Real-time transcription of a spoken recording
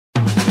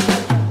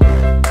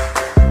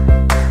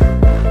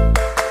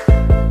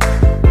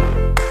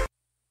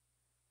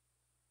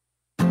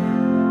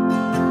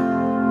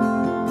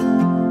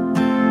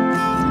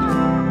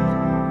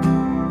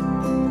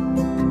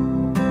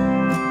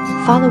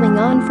Following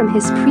on from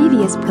his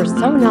previous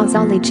personas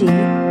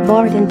Oligi,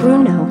 Lord and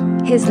Bruno,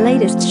 his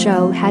latest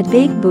show had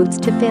big boots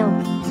to fill.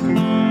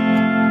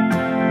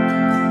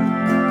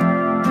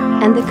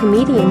 And the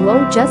comedian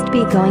won't just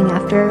be going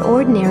after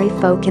ordinary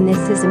folk in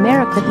This Is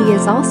America, he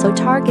is also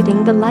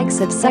targeting the likes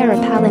of Sarah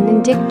Palin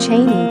and Dick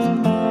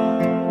Cheney.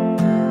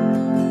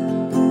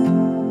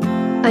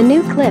 A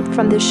new clip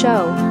from the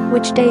show,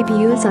 which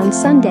debuts on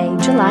Sunday,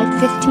 July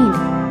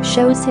 15th,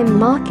 shows him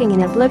mocking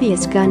an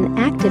oblivious gun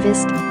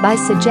activist by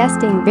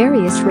suggesting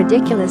various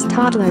ridiculous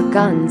toddler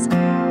guns.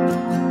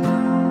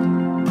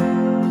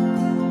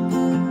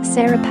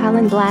 Sarah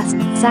Palin blasts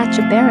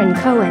Sacha Baron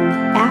Cohen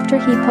after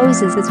he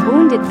poses as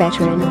wounded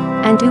veteran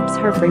and dupes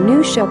her for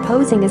new show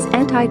posing as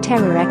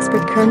anti-terror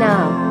expert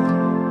Colonel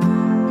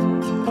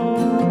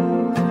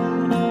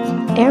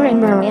Erin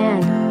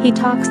Moran. He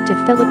talks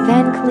to Philip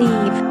Van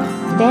Cleave.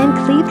 Van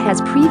Cleave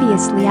has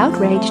previously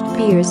outraged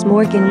Piers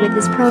Morgan with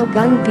his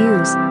pro-gun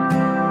views.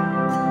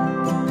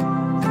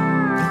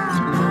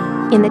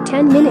 In the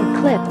 10-minute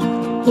clip,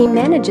 he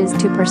manages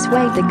to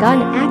persuade the gun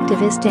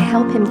activist to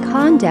help him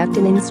conduct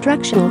an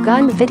instructional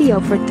gun video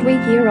for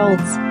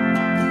 3-year-olds.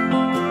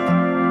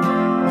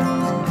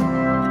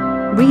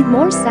 Read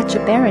more. Sacha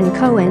Baron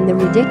Cohen. The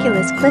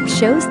ridiculous clip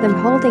shows them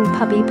holding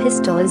puppy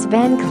pistol as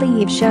Van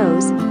Cleave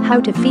shows how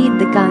to feed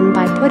the gun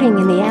by putting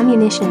in the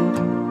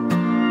ammunition.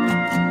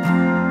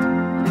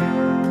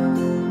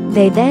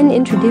 They then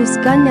introduce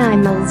gun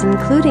animals,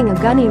 including a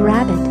gunny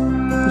rabbit.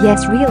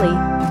 Yes, really.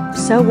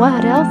 So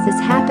what else is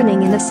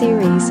happening in the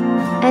series?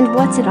 And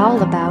what's it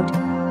all about?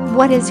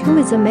 What is Who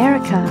Is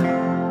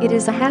America? It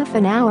is a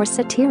half-an-hour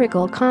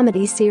satirical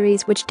comedy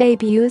series which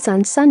debuts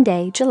on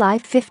Sunday, July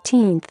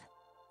 15th.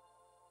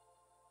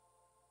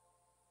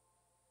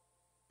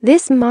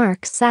 This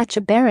marks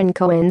Sacha Baron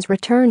Cohen's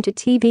return to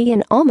TV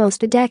in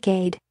almost a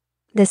decade.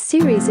 The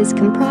series is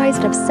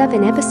comprised of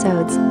 7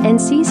 episodes and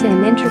sees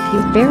him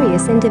interview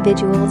various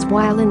individuals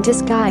while in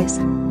disguise.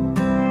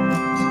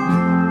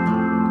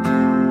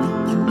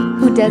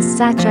 Who does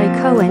Sacha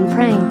Cohen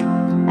prank?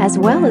 As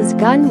well as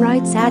gun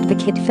rights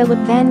advocate Philip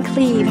Van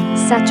Cleave,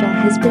 Sacha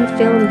has been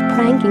filmed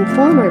pranking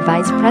former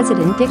Vice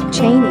President Dick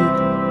Cheney.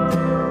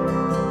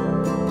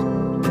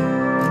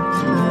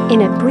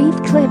 In a brief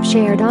clip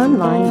shared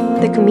online,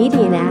 the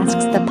comedian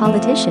asks the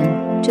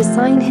politician to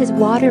sign his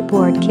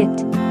waterboard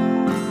kit.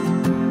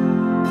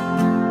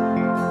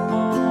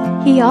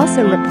 He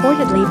also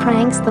reportedly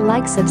pranks the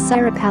likes of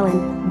Sarah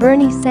Palin,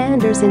 Bernie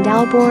Sanders and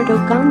Alberto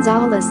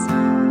Gonzales.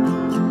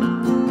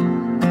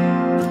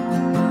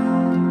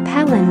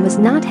 Palin was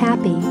not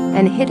happy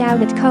and hit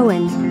out at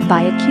Cohen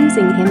by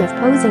accusing him of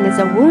posing as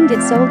a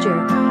wounded soldier.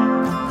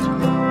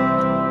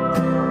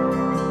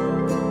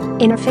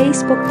 In a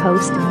Facebook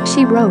post,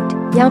 she wrote,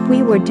 "Yup,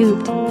 we were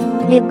duped.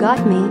 It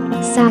got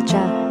me,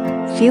 Sacha.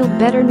 Feel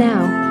better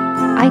now.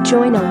 I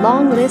join a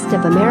long list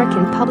of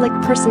American public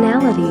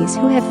personalities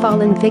who have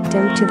fallen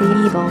victim to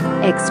the evil,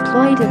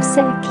 exploitive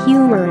sick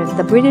humor of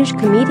the British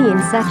comedian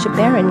Sacha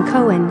Baron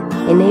Cohen,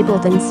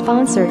 enabled and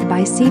sponsored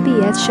by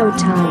CBS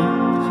Showtime."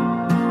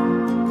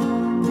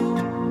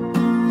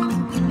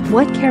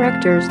 What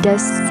characters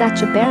does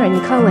Sacha Baron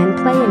Cohen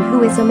play in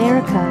Who Is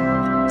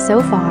America?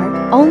 So far,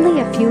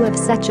 only a few of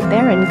Sacha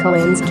Baron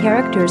Cohen's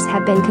characters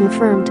have been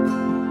confirmed.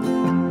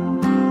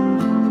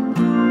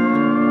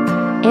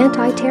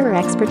 Anti-terror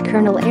expert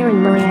Colonel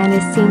Erin Moran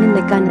is seen in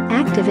the gun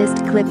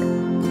activist clip.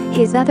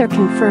 His other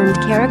confirmed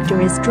character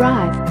is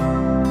Drive.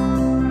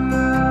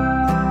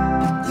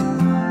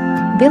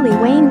 Billy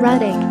Wayne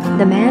Ruddick,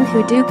 the man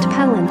who duped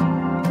Palin.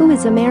 Who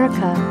Is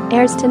America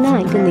airs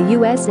tonight in the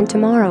US and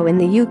tomorrow in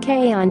the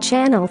UK on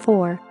Channel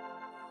 4.